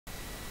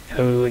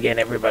Hello again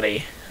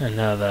everybody,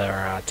 another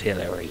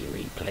artillery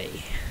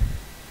replay,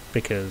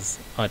 because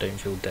I don't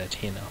feel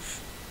dirty enough.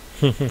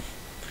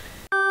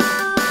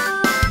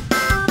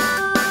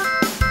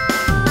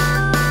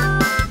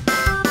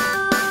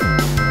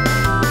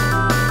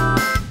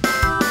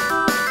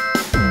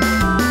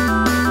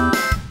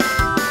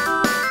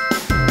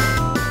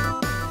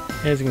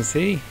 As you can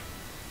see,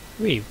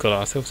 we've got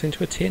ourselves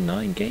into a tier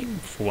 9 game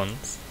for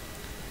once.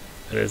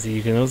 But as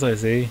you can also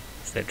see,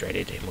 it's the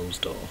dreaded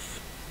Himmelsdorf,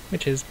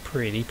 which is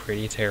pretty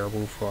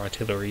terrible for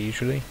artillery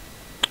usually.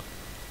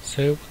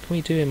 So what can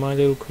we do in my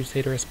little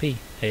Crusader SP?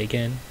 Hey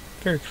again,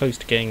 very close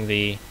to getting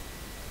the,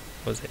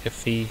 what was it,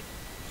 FV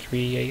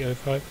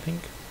 3805 I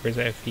think? Or is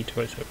it FV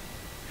 207?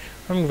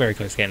 I'm very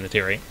close to getting the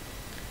tier 8.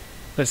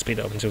 Let's speed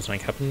it up until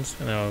something happens,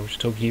 and I'll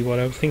just talk to you what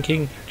I was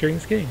thinking during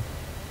this game.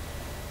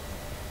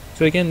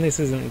 So again, this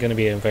isn't going to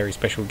be a very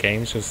special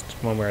game, it's just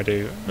one where I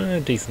do a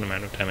decent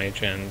amount of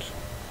damage and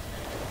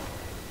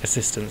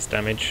assistance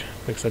damage,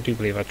 because I do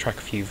believe I track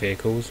a few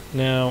vehicles.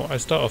 Now, I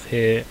start off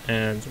here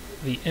and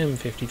the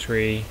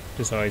M53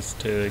 decides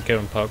to go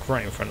and park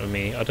right in front of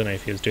me. I don't know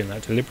if he was doing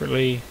that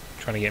deliberately,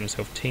 trying to get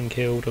himself team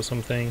killed or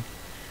something.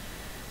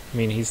 I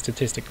mean, he's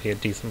statistically a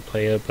decent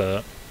player,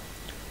 but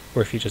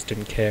or if he just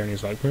didn't care and he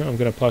was like, well, I'm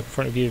going to park in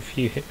front of you, if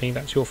you hit me,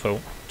 that's your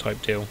fault,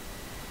 type deal.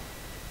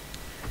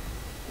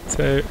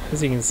 So,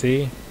 as you can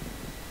see,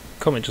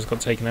 Comet just got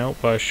taken out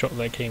by a shot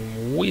that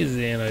came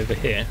whizzing over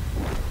here.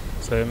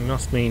 So it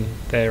must mean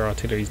their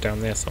artillery's down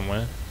there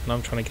somewhere, and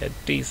I'm trying to get a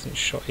decent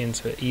shot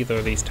into either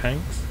of these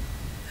tanks.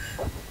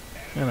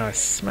 And I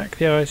smack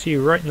the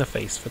ISU right in the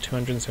face for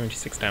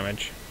 276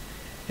 damage.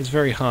 It's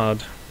very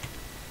hard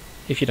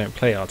if you don't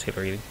play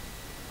artillery.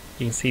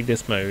 You can see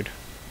this mode.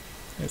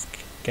 Let's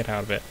get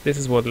out of it. This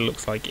is what it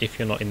looks like if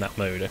you're not in that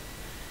mode.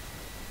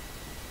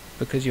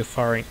 Because you're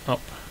firing up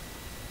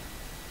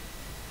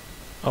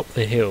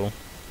the hill,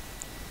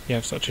 you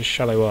have such a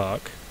shallow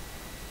arc.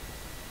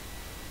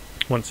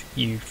 Once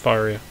you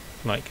fire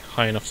like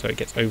high enough so it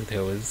gets over the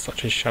hill, there's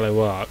such a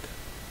shallow arc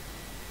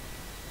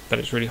that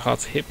it's really hard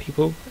to hit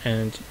people,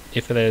 and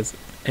if there's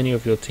any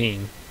of your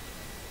team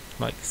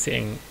like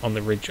sitting on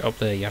the ridge up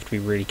there, you have to be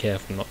really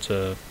careful not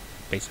to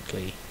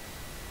basically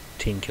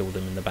team kill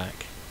them in the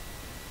back,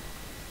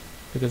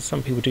 because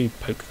some people do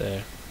poke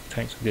their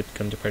tanks with good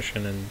gun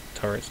depression, and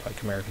turrets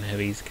like American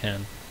heavies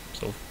can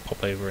sort of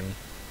pop over and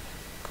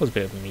cause a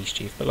bit of a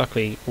mischief, but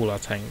luckily all our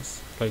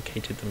tanks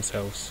located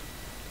themselves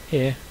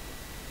here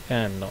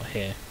and not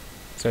here.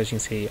 So as you can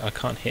see, I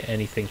can't hit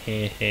anything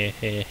here,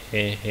 and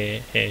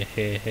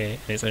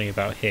it's only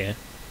about here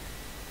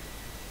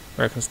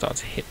where I can start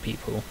to hit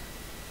people.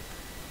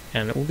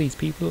 And all these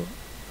people,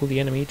 all the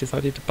enemy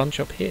decided to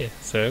bunch up here.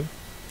 So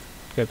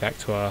go back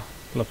to our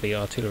lovely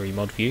artillery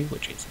mod view,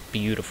 which is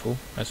beautiful.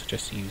 I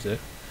suggest you use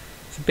it.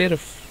 It's a bit of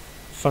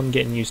fun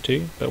getting used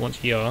to, but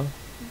once you are,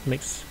 it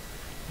makes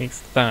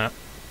that,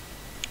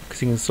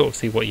 because you can sort of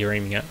see what you're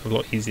aiming at, a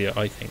lot easier,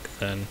 I think,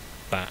 than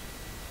that.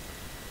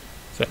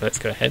 So let's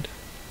go ahead,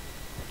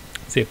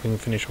 see if we can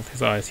finish off this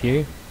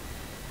ISU,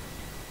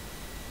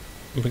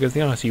 because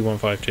the ISU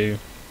 152,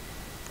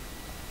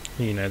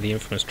 you know, the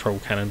infamous troll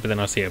cannon, but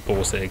then I see a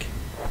Borsig.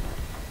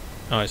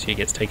 ISU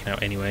gets taken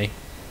out anyway,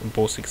 and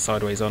Borsig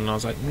sideways on, and I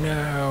was like,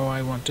 no,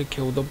 I want to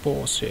kill the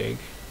Borsig.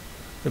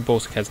 The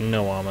Borsig has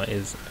no armour,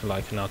 is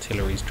like an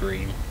artillery's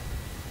dream.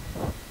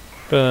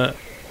 But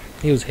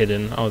he was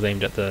hidden, I was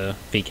aimed at the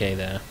VK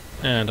there,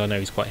 and I know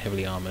he's quite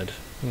heavily armoured.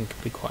 It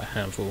could be quite a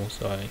handful,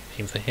 so I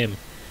aim for him.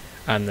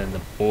 And then the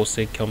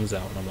Borsig comes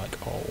out, and I'm like,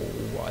 oh,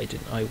 why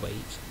didn't I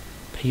wait?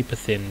 Paper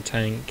thin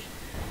tank.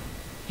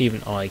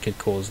 Even I could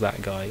cause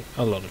that guy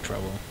a lot of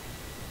trouble.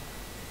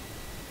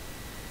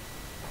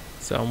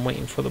 So I'm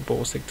waiting for the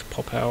Borsig to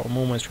pop out. I'm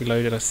almost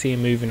reloaded. I see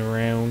him moving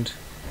around.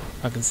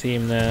 I can see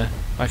him there.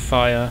 I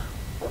fire.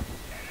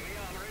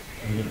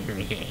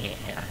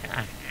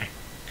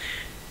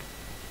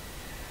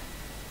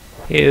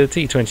 Here, the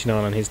T-29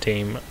 on his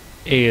team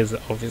is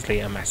obviously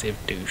a massive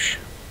douche.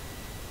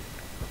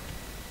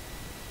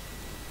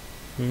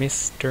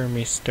 Mister,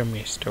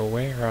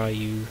 where are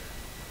you?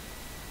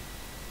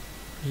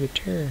 There's a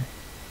tier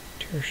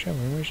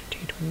 7, where's the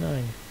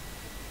T-29?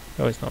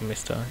 Oh, it's not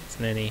Mister, it's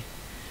an any.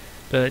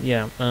 But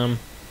yeah,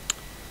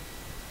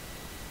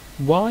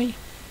 why?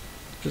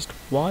 Just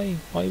why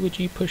would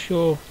you push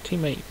your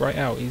teammate right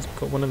out? He's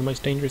got one of the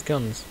most dangerous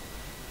guns.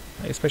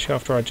 Especially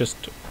after I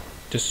just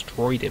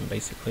destroyed him,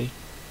 basically.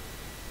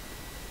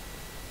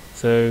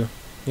 So,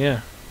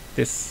 yeah,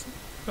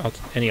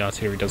 any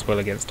artillery does well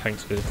against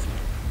tanks with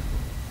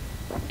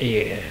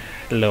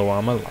low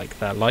armour like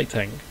that light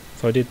tank.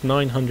 So I did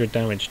 900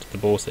 damage to the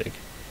Borsig,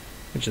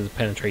 which is a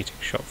penetrating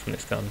shot from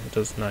this gun. It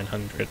does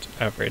 900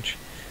 average.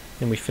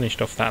 Then we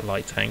finished off that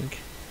light tank.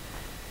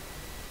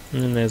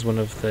 And then there's one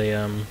of the,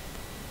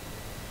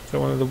 is that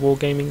one of the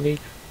Wargaming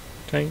League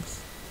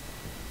tanks,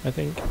 I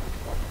think?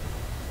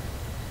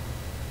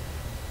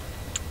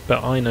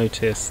 But I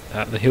noticed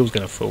that the hill's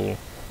going to fall.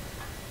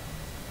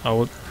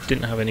 I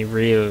didn't have any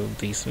real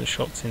decent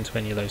shots into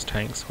any of those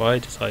tanks, so I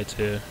decided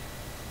to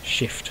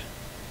shift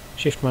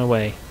my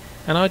way.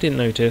 And I didn't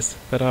notice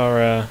that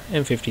our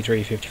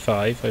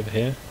M53-55 over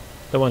here,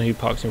 the one who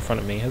parks in front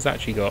of me, has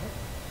actually got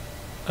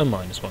a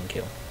 -1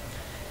 kill.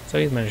 So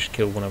he's managed to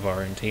kill one of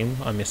our own team.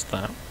 I missed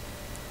that.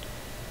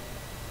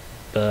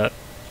 But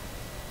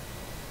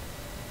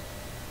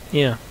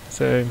yeah,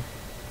 so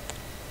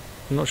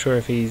I'm not sure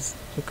if he's,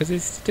 because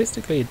he's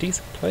statistically a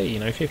decent player, you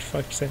know,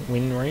 55%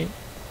 win rate.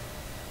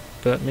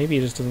 But maybe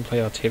he just doesn't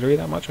play artillery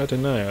that much, I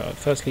don't know.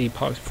 Firstly he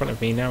parks in front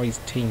of me, now his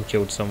team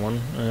killed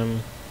someone.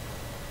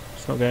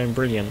 It's not going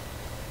brilliant.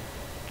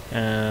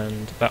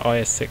 And that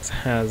IS-6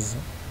 has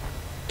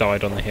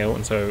died on the hill,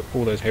 and so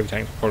all those heavy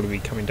tanks will probably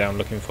be coming down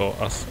looking for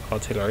us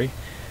artillery.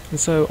 And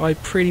so I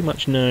pretty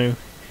much know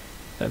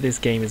that this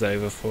game is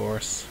over for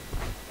us.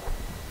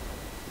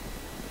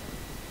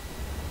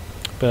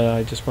 But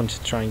I just wanted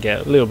to try and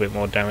get a little bit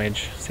more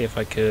damage, see if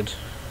I could.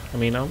 I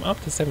mean, I'm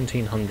up to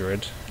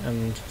 1700,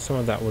 and some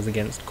of that was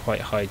against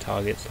quite high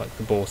targets, like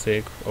the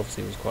Borsig,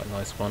 obviously was quite a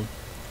nice one.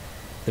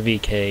 The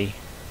VK,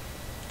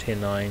 tier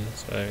 9,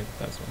 so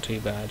that's not too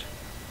bad.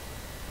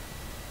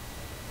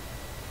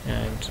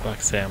 And like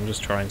I say, I'm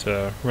just trying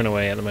to run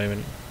away at the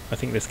moment. I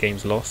think this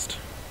game's lost,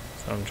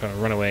 so I'm trying to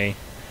run away,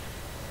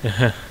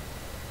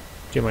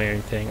 do my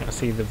own thing. I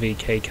see the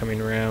VK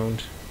coming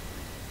around.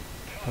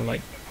 I'm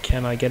like,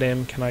 can I get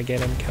him? Can I get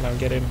him? Can I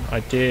get him?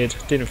 I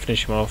didn't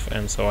finish him off,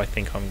 and so I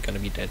think I'm going to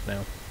be dead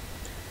now.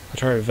 I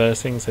try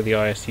reversing so the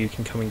ISU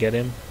can come and get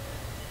him,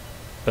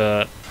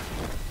 but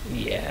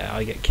yeah,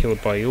 I get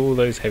killed by all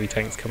those heavy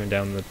tanks coming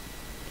down the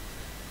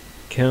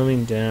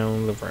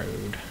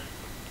road.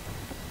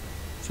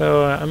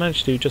 So I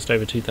managed to do just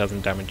over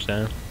 2,000 damage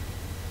there.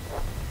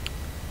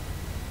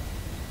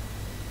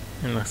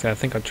 And like I said, I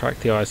think I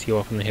tracked the ISU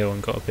up on the hill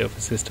and got a bit of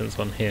assistance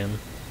on him.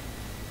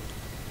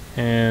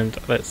 And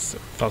let's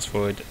fast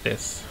forward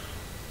this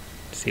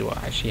to see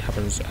what actually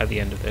happens at the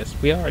end of this.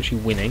 We are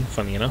actually winning,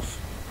 funny enough.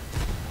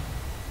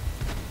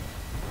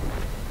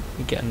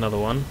 We get another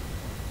one.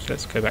 So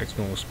let's go back to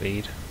normal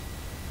speed.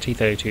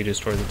 T-32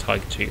 destroys the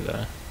Tiger II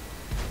there.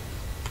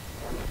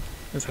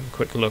 Let's have a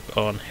quick look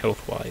on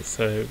health-wise.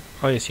 So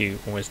ISU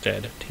almost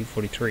dead,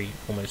 T-43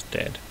 almost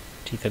dead,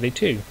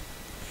 T-32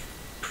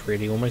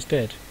 pretty almost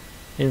dead.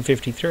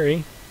 M53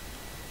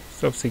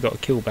 he's obviously got a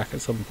kill back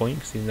at some point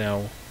because he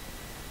now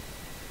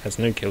has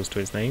no kills to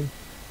his name.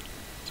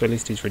 So at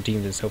least he's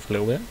redeemed himself a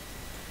little bit.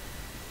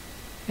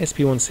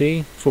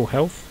 SP1C full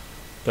health,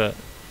 but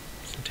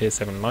it's a tier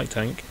 7 light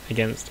tank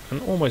against an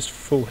almost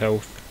full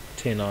health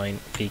tier 9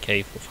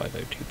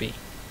 VK4502B.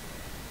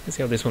 Let's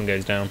see how this one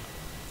goes down.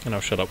 And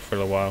I'll shut up for a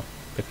little while,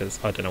 because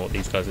I don't know what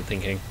these guys are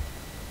thinking.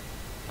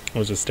 I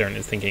was just staring at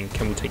this thinking,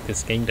 can we take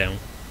this game down?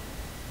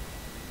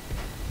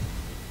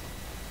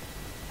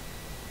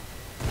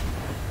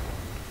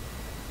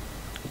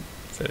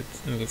 So it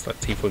looks like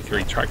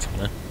T-43 tracked him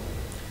there.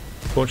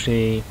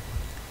 Fortunately,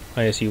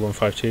 ISU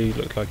 152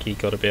 looked like he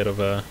got a bit of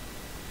a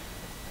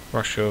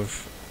rush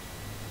of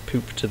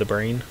poop to the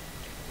brain,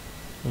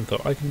 and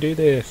thought, I can do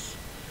this.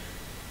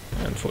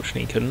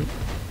 Unfortunately, he couldn't.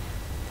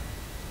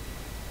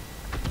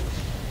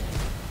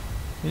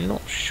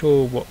 Not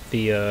sure what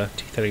the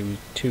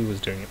T-32 was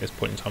doing at this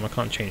point in time. I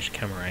can't change the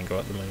camera angle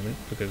at the moment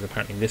because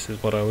apparently this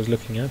is what I was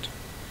looking at.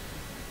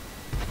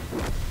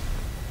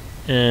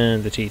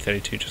 And the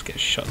T-32 just gets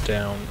shut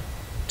down.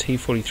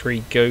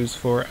 T-43 goes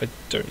for it. I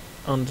don't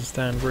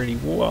understand really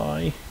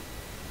why.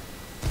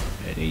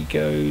 And he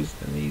goes,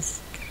 and he's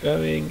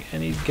going,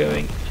 and he's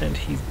going, and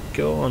he's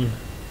gone.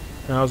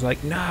 And I was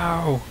like,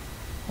 no!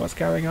 What's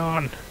going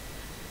on?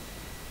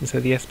 And so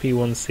the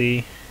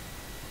SP1C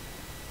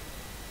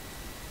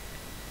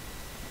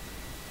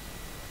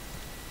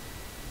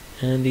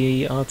and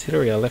the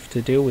artillery are left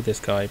to deal with this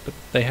guy, but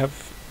they have,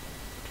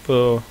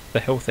 for the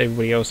health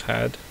everybody else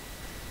had,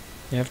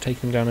 they have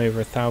taken him down over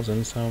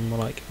 1,000, so I'm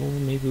like, oh,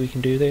 maybe we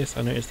can do this.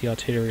 I noticed the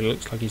artillery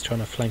looks like he's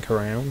trying to flank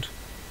around,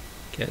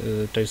 get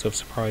a dose of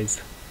surprise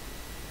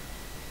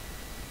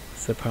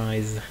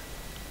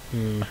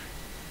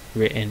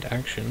rear-end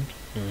action.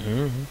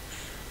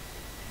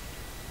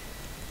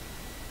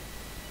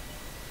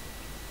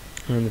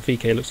 And the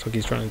VK looks like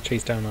he's trying to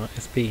chase down our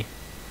SP.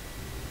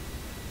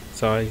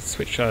 So I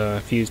switch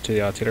fuse to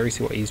the artillery,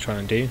 see what he's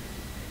trying to do.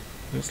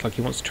 Looks like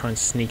he wants to try and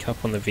sneak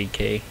up on the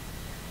VK.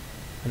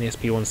 And the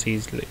SP1C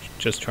is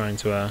just trying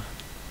to,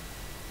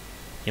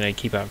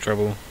 keep out of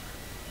trouble.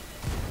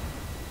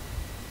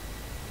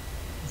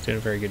 He's doing a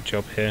very good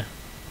job here.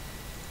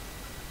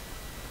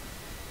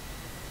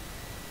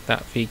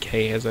 That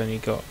VK has only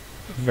got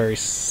a very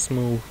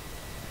small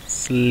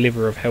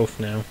sliver of health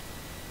now.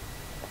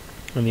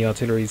 And the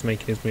artillery is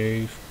making his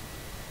move.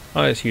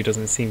 ISU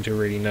doesn't seem to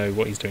really know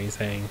what he's doing. He's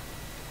saying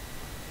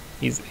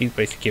he's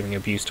basically giving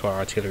abuse to our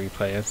artillery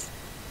players,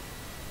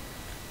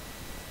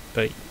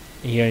 but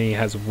he only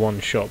has one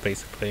shot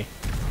basically.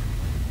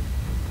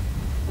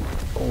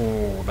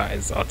 Oh, that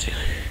is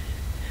artillery.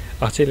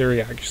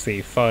 Artillery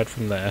actually fired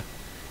from there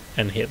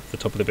and hit the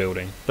top of the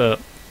building,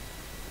 but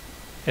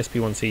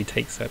SP1C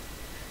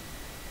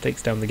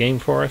takes down the game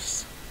for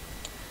us.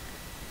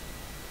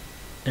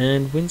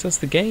 and wins us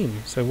the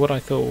game. So what I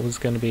thought was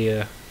going to be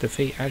a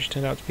defeat actually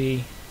turned out to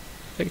be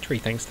a victory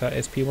thanks to that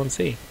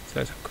SP1C. So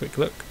let's have a quick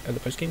look at the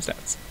post-game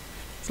stats.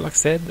 So like I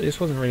said, this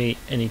wasn't really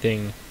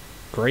anything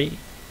great.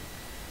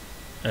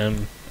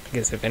 I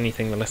guess if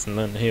anything, the lesson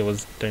learned here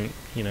was don't,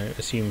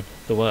 assume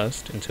the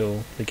worst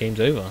until the game's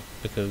over,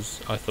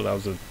 because I thought that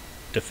was a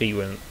defeat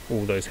when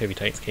all those heavy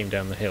tanks came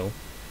down the hill.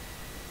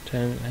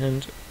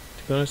 And to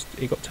be honest,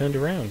 it got turned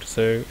around.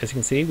 So as you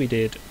can see, we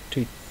did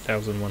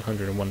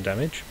 2,101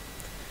 damage.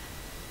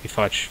 We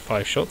fired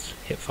 5 shots,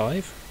 hit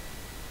 5.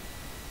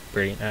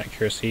 Brilliant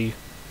accuracy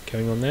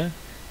going on there,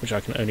 which I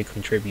can only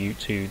contribute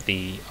to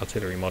the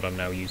artillery mod I'm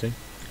now using.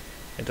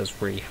 It does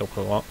really help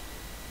a lot.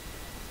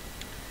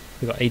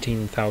 We got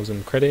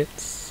 18,000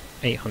 credits,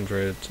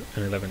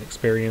 811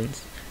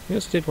 experience. We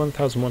also did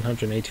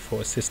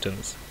 1,184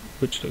 assistance,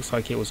 which looks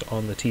like it was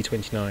on the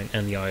T-29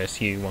 and the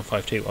ISU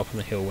 152 up on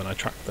the hill when I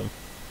tracked them.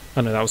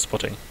 Oh no, that was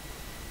spotting.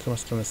 So I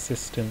must have done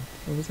assistant.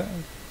 What was that?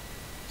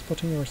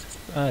 Spotting or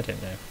assistant? I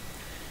don't know.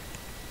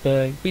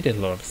 But we did a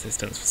lot of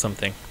assistance for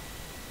something,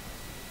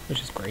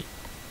 which is great.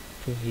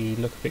 If we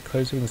look a bit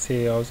closer, we can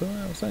see I was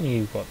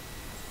only, what,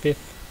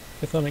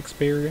 5th on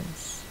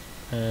experience,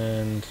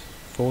 and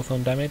 4th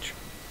on damage.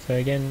 So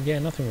again, yeah,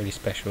 nothing really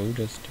special,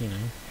 just,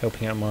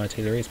 helping out my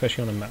artillery,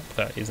 especially on a map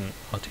that isn't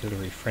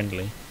artillery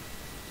friendly.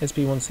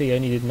 SB1C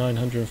only did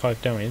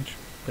 905 damage,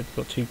 but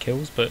got 2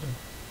 kills, but,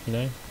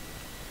 he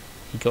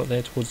got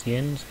there towards the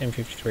end.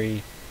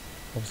 M53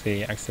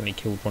 obviously accidentally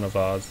killed one of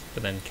ours,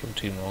 but then killed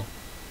 2 more.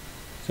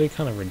 So he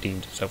kind of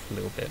redeemed himself a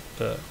little bit,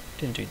 but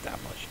didn't do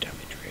that much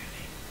damage really.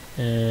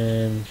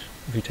 And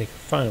if we take a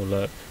final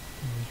look,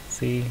 you can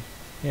see,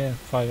 yeah,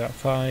 5 out of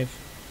 5.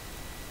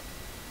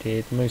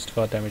 Did most of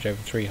our damage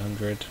over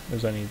 300. It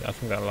was only, I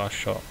think, that last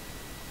shot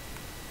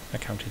I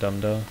counted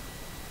under,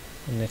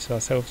 and netted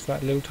ourselves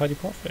that little tidy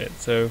profit.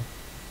 So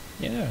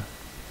yeah,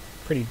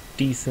 pretty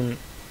decent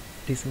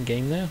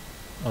game there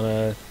on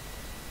a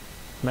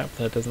map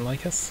that doesn't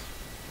like us,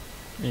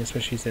 and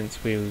especially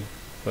since we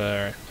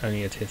were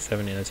only a tier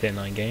 7 in a tier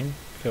 9 game.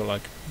 I feel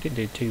like we didn't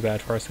do too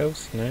bad for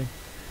ourselves,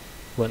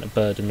 weren't a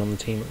burden on the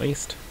team at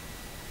least.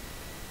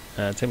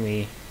 Tell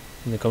me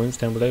in the comments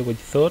down below what you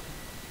thought,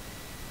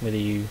 whether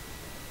you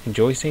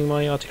enjoy seeing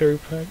my artillery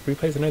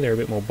replays. I know they're a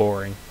bit more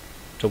boring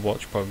to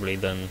watch probably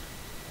than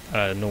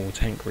a normal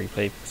tank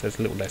replay, because there's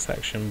a little less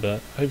action,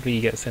 but hopefully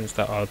you get a sense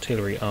that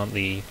artillery aren't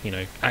the,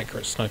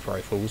 accurate sniper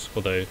rifles,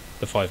 although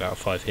the 5 out of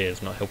 5 here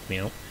is not helping me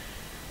out,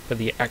 but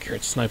the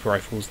accurate sniper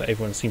rifles that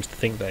everyone seems to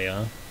think they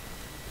are.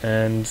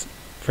 And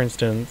for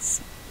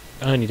instance,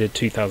 I only did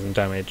 2,000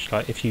 damage.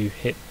 Like, if you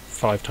hit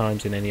 5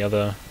 times in any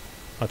other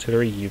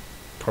artillery, you'd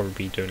probably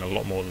be doing a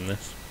lot more than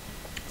this.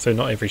 So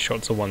not every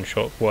shot's a one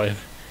shot, whatever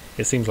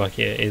it seems like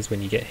it is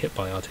when you get hit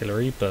by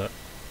artillery, but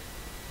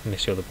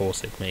unless you're the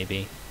Borsig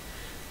maybe.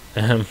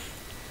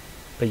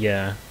 But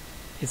yeah,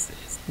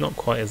 it's not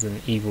quite as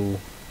an evil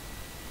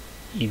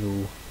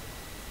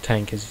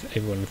tank as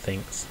everyone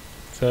thinks.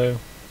 So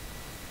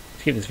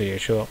to keep this video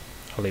short,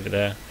 I'll leave it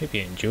there. Hope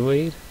you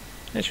enjoyed,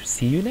 and I shall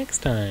see you next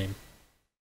time.